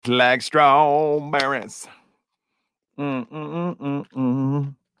like strawberries.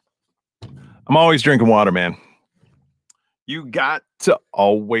 Mm-mm-mm-mm-mm. I'm always drinking water, man. You got to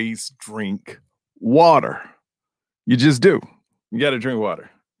always drink water. You just do. You got to drink water.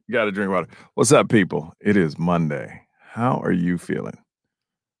 You got to drink water. What's up, people? It is Monday. How are you feeling?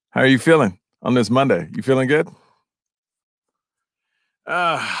 How are you feeling on this Monday? You feeling good?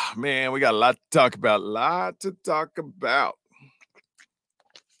 Ah, man, we got a lot to talk about.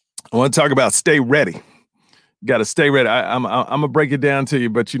 I want to talk about stay ready. Got to stay ready. I'm gonna break it down to you,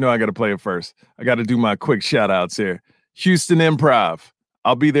 but you know I got to play it first. I got to do my quick shout outs here. Houston Improv.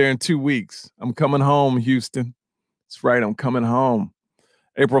 I'll be there in 2 weeks. I'm coming home, Houston. That's right. I'm coming home.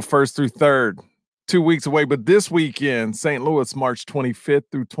 April 1st through 3rd. 2 weeks away, but this weekend, St. Louis, March 25th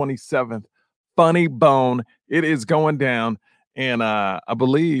through 27th. Funny Bone. It is going down. And I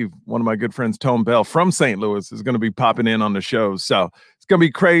believe one of my good friends, Tone Bell from St. Louis, is going to be popping in on the show. So it's going to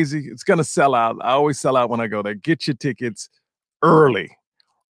be crazy. It's going to sell out. I always sell out when I go there. Get your tickets early.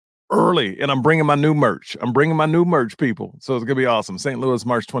 And I'm bringing my new merch. People. So it's going to be awesome. St. Louis,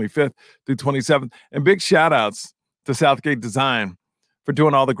 March 25th through 27th. And big shout outs to Southgate Design for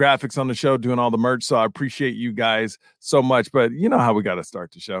doing all the graphics on the show, doing all the merch. So I appreciate you guys so much. But you know how we got to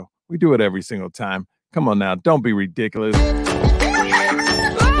start the show. We do it every single time. Come on now. Don't be ridiculous.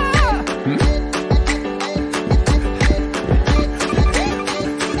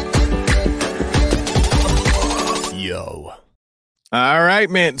 Yo. All right,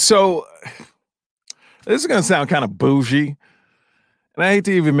 man. So this is going to sound kind of bougie. And I hate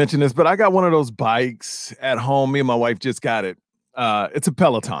to even mention this, but I got one of those bikes at home. Me and my wife just got it. It's a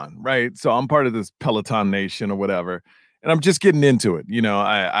Peloton, right? So I'm part of this Peloton nation or whatever. And I'm just getting into it. You know,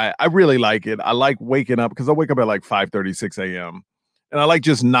 I really like it. I like waking up because I wake up at like 5:36 a.m. And I like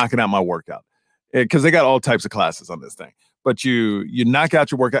just knocking out my workout because they got all types of classes on this thing. But you knock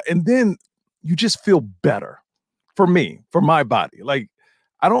out your workout and then you just feel better. For me, for my body. Like,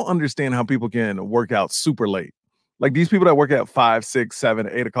 I don't understand how people can work out super late. Like these people that work out 5, 6, 7,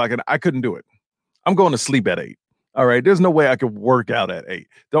 8 o'clock, and I couldn't do it. I'm going to sleep at 8. All right. There's no way I could work out at 8.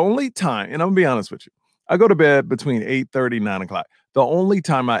 The only time, and I'm gonna be honest with you, I go to bed between 8:30, 9 o'clock. The only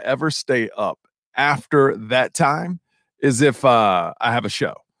time I ever stay up after that time is if I have a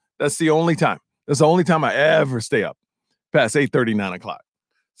show. That's the only time. That's the only time I ever stay up past 8:30, 9 o'clock.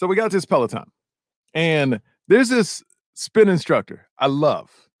 So we got this Peloton. And there's this spin instructor I love.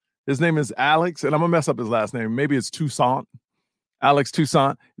 His name is Alex, and I'm going to mess up his last name. Maybe it's Toussaint. Alex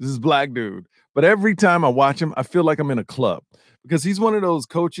Toussaint. This is black dude. But every time I watch him, I feel like I'm in a club because he's one of those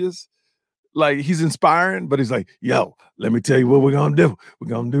coaches. Like he's inspiring, but he's like, yo, let me tell you what we're going to do. We're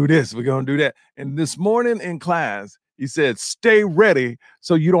going to do this. We're going to do that. And this morning in class, he said, stay ready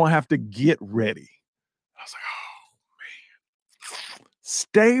so you don't have to get ready. I was like, oh, man.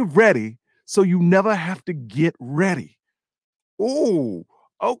 Stay ready so you never have to get ready. Oh,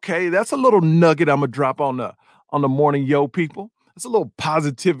 okay. That's a little nugget I'm going to drop on the morning yo people. That's a little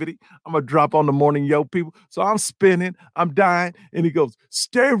positivity I'm going to drop on the morning yo people. So I'm spinning, I'm dying. And he goes,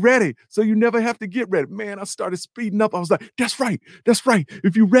 stay ready so you never have to get ready. Man, I started speeding up. I was like, that's right. That's right.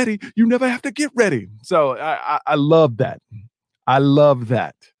 If you're ready, you never have to get ready. So I love that. I love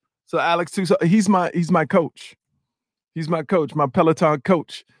that. So Alex, too, so he's my coach. He's my coach, my Peloton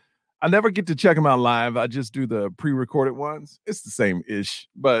coach. I never get to check him out live. I just do the pre-recorded ones. It's the same-ish,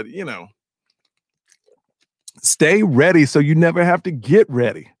 but, you know, stay ready so you never have to get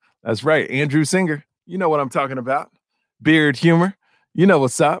ready. That's right. Andrew Singer. You know what I'm talking about. Beard Humor. You know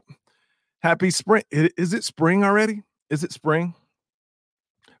what's up. Happy spring. Is it spring already? Is it spring?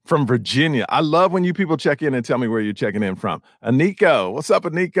 From Virginia. I love when you people check in and tell me where you're checking in from. Aniko. What's up,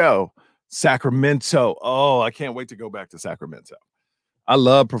 Aniko? Sacramento. Oh, I can't wait to go back to Sacramento. I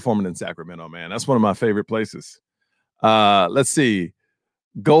love performing in Sacramento, man. That's one of my favorite places. Let's see.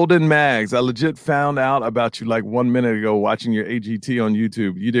 Golden Mags. I legit found out about you like 1 minute ago watching your AGT on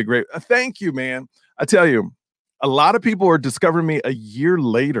YouTube. You did great. Thank you, man. I tell you, a lot of people are discovering me a year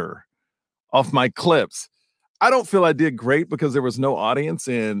later off my clips. I don't feel I did great because there was no audience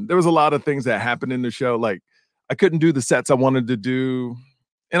and there was a lot of things that happened in the show. Like I couldn't do the sets I wanted to do,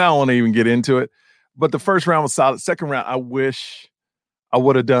 and I don't want to even get into it. But the first round was solid. Second round, I wish I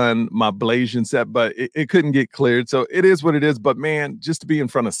would have done my Blasian set, but it couldn't get cleared. So it is what it is. But man, just to be in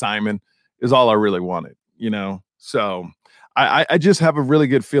front of Simon is all I really wanted, you know? So I just have a really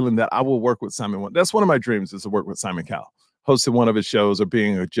good feeling that I will work with Simon. That's one of my dreams is to work with Simon Cowell, hosting one of his shows or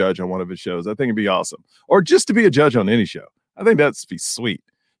being a judge on one of his shows. I think it'd be awesome. Or just to be a judge on any show. I think that'd be sweet.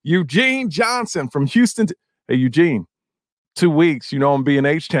 Eugene Johnson from Houston. Hey, Eugene, 2 weeks, you know, I'm being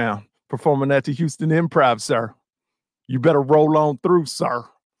H-Town performing at the Houston Improv, sir. You better roll on through, sir.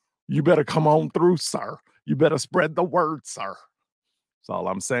 You better come on through, sir. You better spread the word, sir. That's all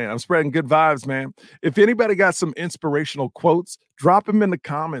I'm saying. I'm spreading good vibes, man. If anybody got some inspirational quotes, drop them in the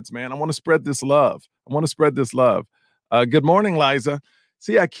comments, man. I want to spread this love. Good morning, Liza.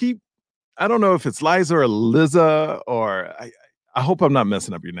 See, I don't know if it's Liza or Liza, or I hope I'm not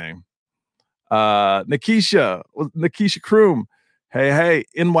messing up your name. Nikisha Kroom. Hey,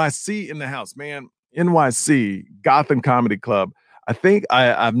 NYC in the house, man. NYC, Gotham Comedy Club. I think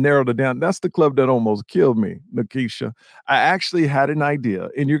I've narrowed it down. That's the club that almost killed me, Nikisha. I actually had an idea,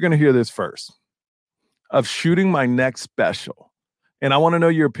 and you're going to hear this first, of shooting my next special. And I want to know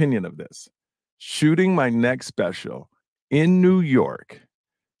your opinion of this. Shooting my next special in New York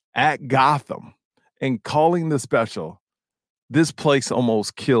at Gotham and calling the special, "This place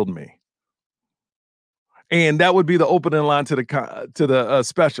almost killed me." And that would be the opening line to the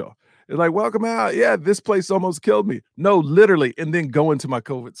special. It's like, welcome out. Yeah, this place almost killed me. No, literally. And then go into my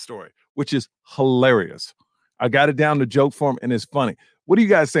COVID story, which is hilarious. I got it down to joke form and it's funny. What do you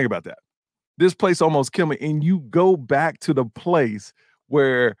guys think about that? This place almost killed me. And you go back to the place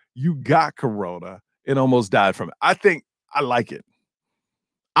where you got corona and almost died from it. I think I like it.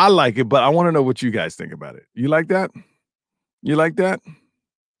 But I want to know what you guys think about it. You like that?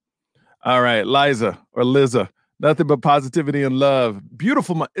 All right, Liza or Liza. Nothing but positivity and love.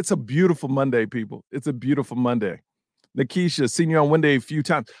 Beautiful. It's a beautiful Monday, people. It's a beautiful Monday. Nikisha, seen you on Wendy a few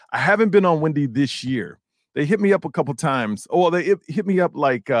times. I haven't been on Wendy this year. They hit me up a couple times. Oh, they hit me up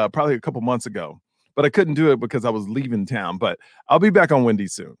like probably a couple months ago, but I couldn't do it because I was leaving town. But I'll be back on Wendy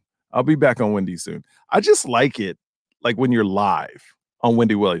soon. I just like it, like when you're live on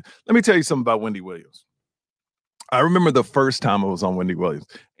Wendy Williams. Let me tell you something about Wendy Williams. I remember the first time I was on Wendy Williams.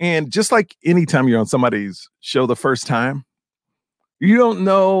 And just like anytime you're on somebody's show the first time, you don't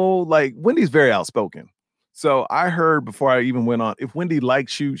know, like Wendy's very outspoken. So I heard before I even went on, if Wendy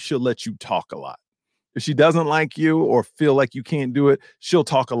likes you, she'll let you talk a lot. If she doesn't like you or feel like you can't do it, she'll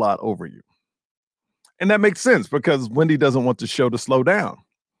talk a lot over you. And that makes sense because Wendy doesn't want the show to slow down.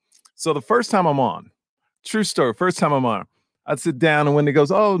 So the first time I'm on, true story, first time I'm on, I'd sit down and Wendy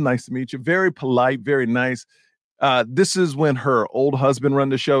goes, "Oh, nice to meet you." Very polite, very nice. This is when her old husband run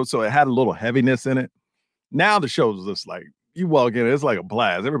the show, so it had a little heaviness in it. Now the show is just like, you walk in, it's like a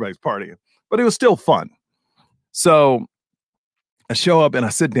blast. Everybody's partying, but it was still fun. So I show up and I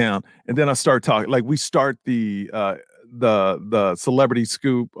sit down, and then I start talking. Like we start the celebrity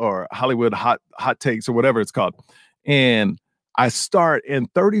scoop or Hollywood hot takes or whatever it's called, and I start.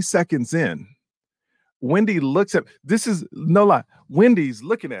 And 30 seconds in, Wendy looks at. This is no lie. Wendy's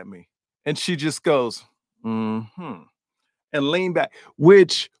looking at me, and she just goes, "Mm-hmm," and lean back,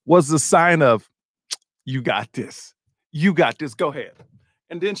 which was the sign of, "You got this. You got this. Go ahead."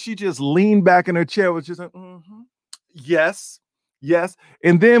 And then she just leaned back in her chair, was just like, "Mm-hmm. Yes, yes."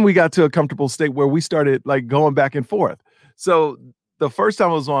 And then we got to a comfortable state where we started like going back and forth. So the first time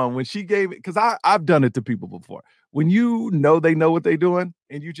I was on, when she gave it, because I've done it to people before. When you know they know what they're doing,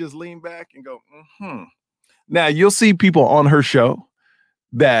 and you just lean back and go, "Mm-hmm." Now you'll see people on her show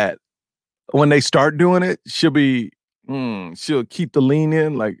that when they start doing it, she'll keep the lean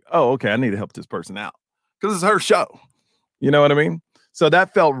in, like, "Oh, okay, I need to help this person out," because it's her show. You know what I mean? So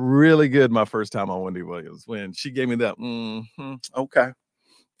that felt really good my first time on Wendy Williams when she gave me that, okay,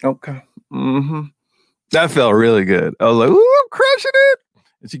 that felt really good. I was like, "Ooh, I'm crushing it,"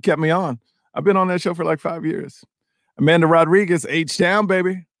 and she kept me on. I've been on that show for like 5 years. Amanda Rodriguez, H-Town,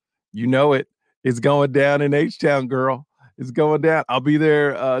 baby. You know it. It's going down in H-Town, girl. It's going down. I'll be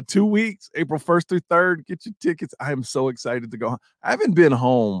there 2 weeks, April 1st through 3rd. Get your tickets. I am so excited to go. I haven't been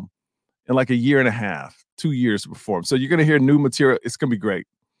home in like a year and a half, 2 years to perform. So you're going to hear new material. It's going to be great.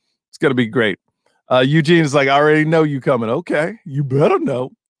 It's going to be great. Eugene is like, "I already know you coming." Okay, you better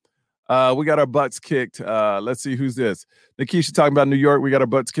know. We got our butts kicked. Let's see who's this. Nikisha talking about New York. We got our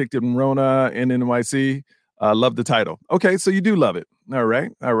butts kicked in Rona and NYC. Love the title. Okay, so you do love it. All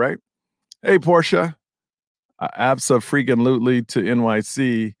right. Hey, Portia. Abso-freaking-lutely to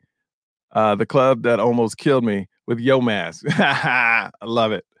NYC, the club that almost killed me with Yo Mask. I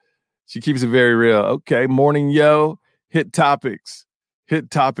love it. She keeps it very real. Okay, morning Yo, hit topics.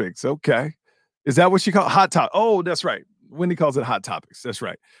 Okay, is that what she called hot topic? Oh, that's right. Wendy calls it hot topics. That's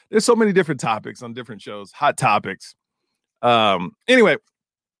right. There's so many different topics on different shows. Hot topics. Anyway,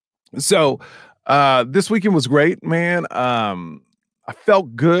 so this weekend was great, man. I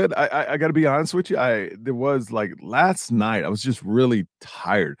felt good. I got to be honest with you. There was like last night, I was just really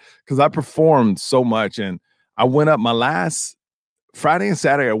tired because I performed so much, and I went up my last Friday and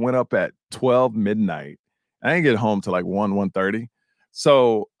Saturday. I went up at 12 midnight. I didn't get home till like 1:30.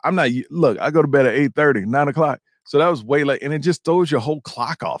 So I'm not, look, I go to bed at 8:30, 9 o'clock. So that was way late, and it just throws your whole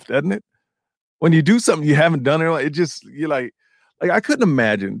clock off, doesn't it? When you do something you haven't done, it just you're like I couldn't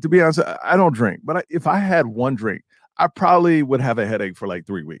imagine. To be honest, I don't drink, but if I had one drink, I probably would have a headache for like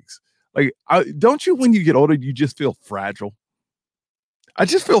 3 weeks. Like, don't you when you get older, you just feel fragile? I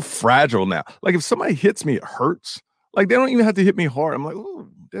just feel fragile now. Like if somebody hits me, it hurts. Like they don't even have to hit me hard. I'm like, oh,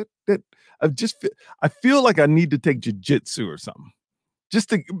 that I feel like I need to take jujitsu or something just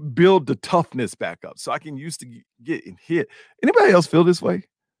to build the toughness back up so I can used to getting hit. Anybody else feel this way?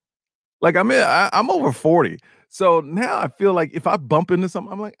 Like I'm over 40. So now I feel like if I bump into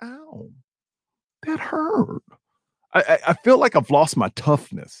something, I'm like, ow, that hurt. I feel like I've lost my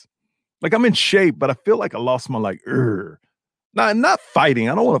toughness. Like I'm in shape, but I feel like I lost my like, not fighting.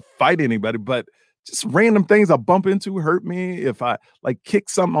 I don't want to fight anybody, but just random things I bump into hurt me. If I like kick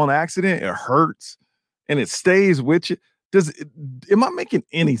something on accident, it hurts and it stays with you. Am I making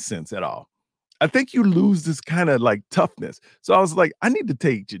any sense at all? I think you lose this kind of like toughness. So I was like, I need to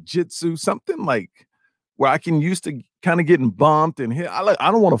take jujitsu, something like where I can used to kind of getting bumped and hit.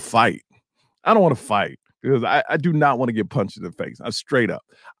 I don't want to fight. I don't want to fight because I do not want to get punched in the face. I'm straight up.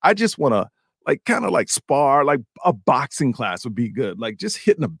 I just want to like kind of like spar, like a boxing class would be good. Like just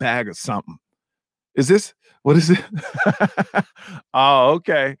hitting a bag or something. Is this what is it? Oh,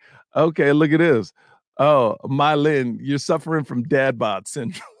 okay. Okay, look at this. Oh, Mylin, you're suffering from dad bod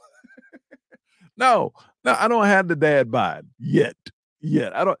syndrome. No, no, I don't have the dad bod yet.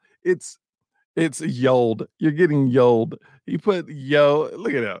 Yet. I don't it's yold. You're getting yold. He put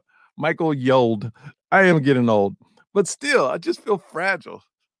look at that. Michael Yold. I am getting old, but still, I just feel fragile.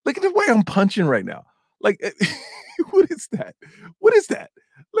 Look at the way I'm punching right now. Like, what is that? What is that?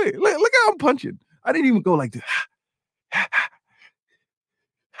 Look how I'm punching. I didn't even go like this.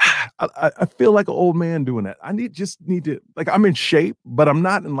 I feel like an old man doing that. Just need to like I'm in shape, but I'm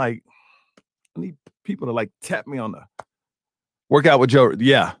not in like I need people to like tap me on the workout with Joe.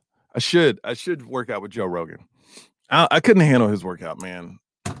 Yeah, I should work out with Joe Rogan. I couldn't handle his workout, man.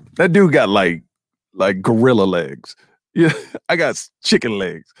 That dude got like gorilla legs. Yeah, I got chicken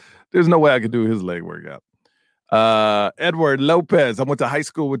legs. There's no way I could do his leg workout. Edward Lopez. I went to high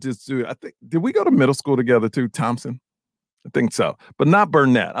school with this dude. I think did we go to middle school together too, Thompson? I think so, but not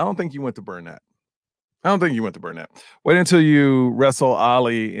Burnett. I don't think you went to Burnett. I don't think you went to Burnett. Wait until you wrestle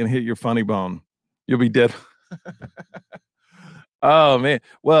Ali and hit your funny bone. You'll be dead. Oh man.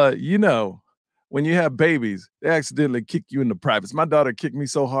 Well, when you have babies, they accidentally kick you in the privates. My daughter kicked me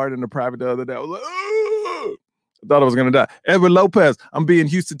so hard in the private the other day. I was like, oh! I thought I was gonna die. Edward Lopez, I'm be in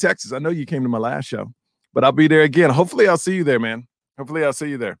Houston, Texas. I know you came to my last show, but I'll be there again. Hopefully, I'll see you there, man. Hopefully, I'll see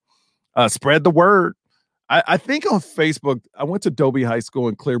you there. Spread the word. I think on Facebook, I went to Dobie High School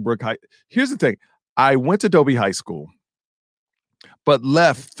in Clearbrook High. Here's the thing. I went to Dobie High School, but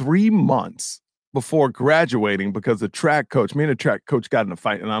left 3 months before graduating because the track coach, me and the track coach got in a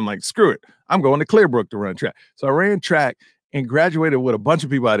fight, and I'm like, screw it. I'm going to Clearbrook to run track. So I ran track and graduated with a bunch of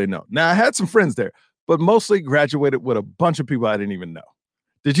people I didn't know. Now, I had some friends there, but mostly graduated with a bunch of people I didn't even know.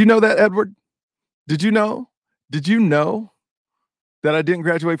 Did you know that, Edward? Did you know? Did you know that I didn't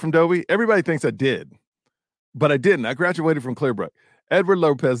graduate from Dobie? Everybody thinks I did, but I didn't. I graduated from Clearbrook. Edward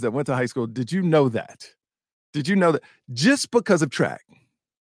Lopez that went to high school. Did you know that? Did you know that? Just because of track.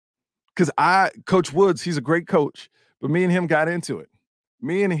 Because Coach Woods, he's a great coach, but me and him got into it.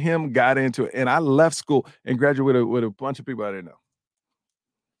 And I left school and graduated with a bunch of people I didn't know.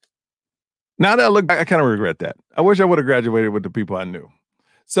 Now that I look back, I kind of regret that. I wish I would have graduated with the people I knew.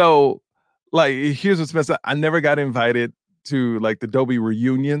 So, like, here's what's messed up. I never got invited to, like, the Dobie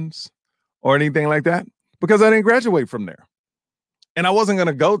reunions or anything like that because I didn't graduate from there. And I wasn't going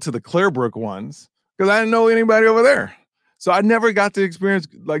to go to the Clearbrook ones because I didn't know anybody over there. So I never got to experience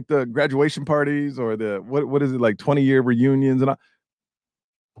like the graduation parties or the what is it like 20-year reunions and all.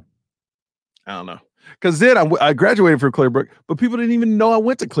 I don't know. Because then I graduated from Clearbrook, but people didn't even know I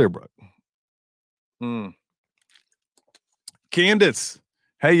went to Clearbrook. Candace,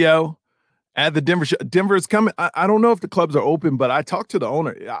 hey yo, at the Denver show. Denver is coming. I don't know if the clubs are open, but I talked to the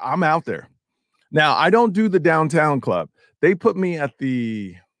owner. I'm out there. Now I don't do the downtown club. They put me at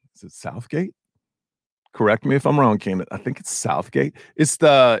is it Southgate? Correct me if I'm wrong, Candace. I think it's Southgate.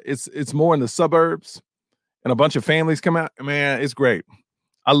 It's more in the suburbs, and a bunch of families come out. Man, it's great.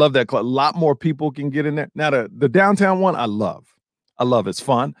 I love that club. A lot more people can get in there. Now the downtown one, I love. It's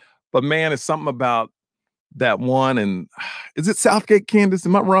fun, but man, it's something about that one. And is it Southgate, Candace?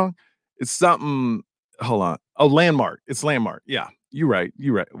 Am I wrong? It's something. Hold on. Oh, Landmark. It's Landmark. Yeah, you're right.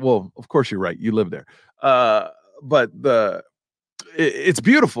 Well, of course you're right. You live there. But it's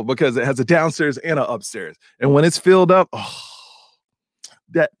beautiful because it has a downstairs and an upstairs. And when it's filled up,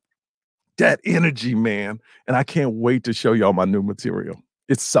 that energy, man. And I can't wait to show y'all my new material.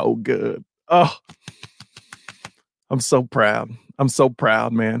 It's so good. Oh, I'm so proud. I'm so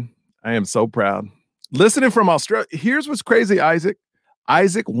proud, man. I am so proud. Listening from Australia. Here's what's crazy, Isaac.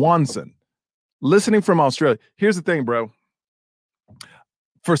 Isaac Wanson. Listening from Australia. Here's the thing, bro.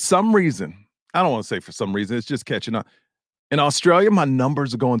 For some reason, I don't want to say for some reason, it's just catching up. In Australia, my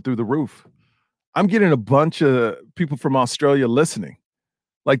numbers are going through the roof. I'm getting a bunch of people from Australia listening.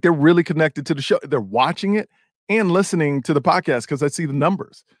 Like they're really connected to the show. They're watching it and listening to the podcast because I see the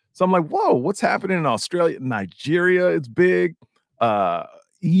numbers. So I'm like, whoa, what's happening in Australia? Nigeria is big.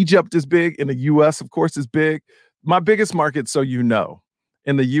 Egypt is big. In the US, of course, is big. My biggest market, so you know,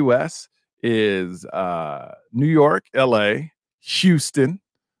 in the US is New York, LA, Houston,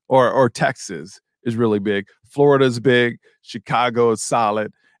 or Texas is really big. Florida is big. Chicago is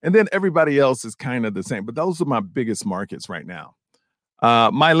solid. And then everybody else is kind of the same. But those are my biggest markets right now.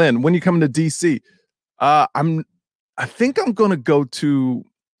 Mylin, when you come to DC, I think I'm going to go to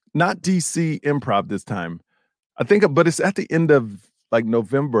not DC Improv this time. But it's at the end of like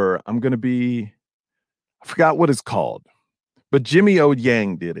November. I'm going to be, I forgot what it's called, but Jimmy O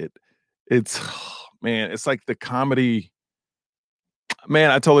Yang did it. It's, man, it's like the comedy.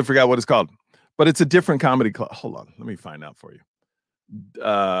 Man, I totally forgot what it's called, but it's a different comedy club. Hold on. Let me find out for you.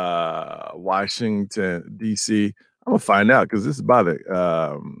 Washington, DC. I'm gonna find out because this is by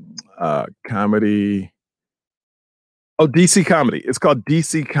the comedy. Oh, DC Comedy. It's called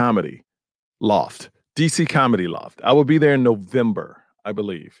DC Comedy Loft. DC Comedy Loft. I will be there in November, I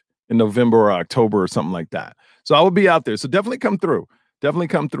believe, in November or October or something like that. So I will be out there. So definitely come through. Definitely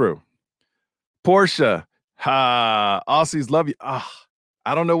come through. Portia, Aussies love you.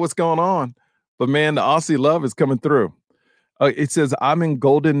 I don't know what's going on, but man, the Aussie love is coming through. It says, I'm in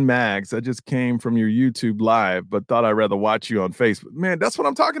Golden Mags. I just came from your YouTube live, but thought I'd rather watch you on Facebook. Man, that's what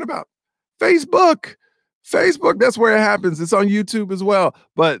I'm talking about. Facebook, that's where it happens. It's on YouTube as well.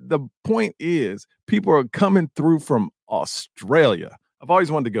 But the point is, people are coming through from Australia. I've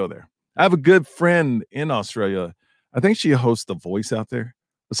always wanted to go there. I have a good friend in Australia. I think she hosts The Voice out there.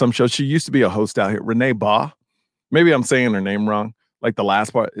 Some show. She used to be a host out here. Renee Ba. Maybe I'm saying her name wrong. Like the last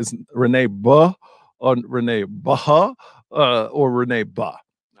part is Renee Ba or Renee Baha. Or Renee Ba.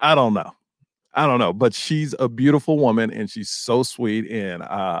 I don't know, but she's a beautiful woman and she's so sweet and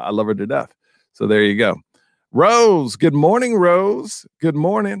I love her to death. So there you go. Rose, good morning, Rose. Good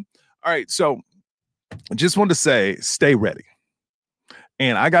morning. All right, so I just wanted to say, stay ready.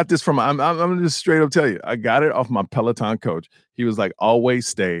 And I got this from, I'm going to just straight up tell you, I got it off my Peloton coach. He was like, always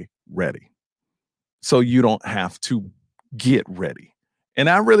stay ready. So you don't have to get ready. And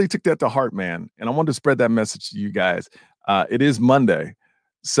I really took that to heart, man. And I wanted to spread that message to you guys. It is Monday,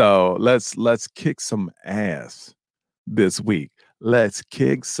 so let's kick some ass this week. Let's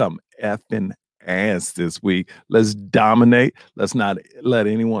kick some effing ass this week. Let's dominate. Let's not let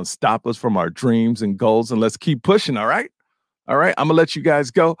anyone stop us from our dreams and goals, and let's keep pushing. All right. I'm gonna let you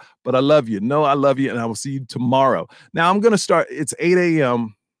guys go, but I love you. No, I love you, and I will see you tomorrow. Now I'm gonna start. It's 8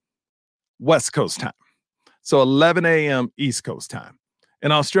 a.m. West Coast time, so 11 a.m. East Coast time.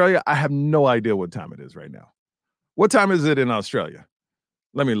 In Australia, I have no idea what time it is right now. What time is it in Australia?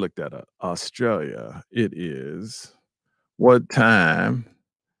 Let me look that up. Australia, it is what time?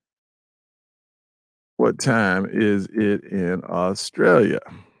 What time is it in Australia?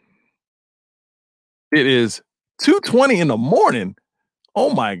 It is 2:20 in the morning.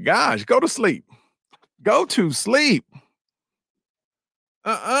 Oh my gosh, go to sleep. Go to sleep.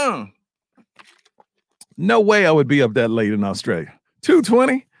 No way I would be up that late in Australia.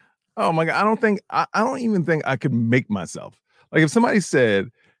 2:20? Oh my God. I don't even think I could make myself. Like if somebody said,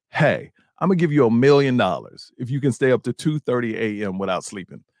 hey, I'm gonna give you $1 million if you can stay up to 2:30 a.m. without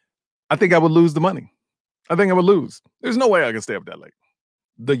sleeping, I think I would lose the money. I think I would lose. There's no way I can stay up that late.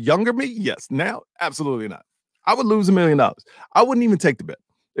 The younger me, yes. Now, absolutely not. I would lose $1 million. I wouldn't even take the bet.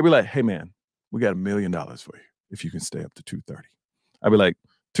 They'd be like, hey man, we got $1 million for you if you can stay up to 2:30. I'd be like,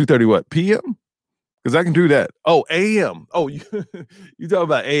 2:30 what? PM? Because I can do that. Oh, AM. Oh, you talk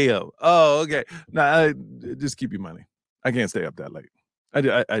about AM. Oh, okay. Nah, just keep your money. I can't stay up that late.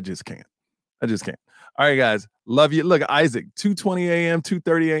 I just can't. I just can't. All right, guys. Love you. Look, Isaac, 2:20 a.m.,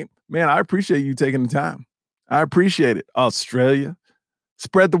 2:30 a.m. Man, I appreciate you taking the time. I appreciate it. Australia.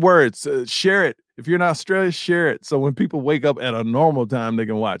 Spread the words. Share it. If you're in Australia, share it. So when people wake up at a normal time, they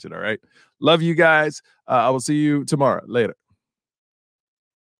can watch it. All right. Love you guys. I will see you tomorrow. Later.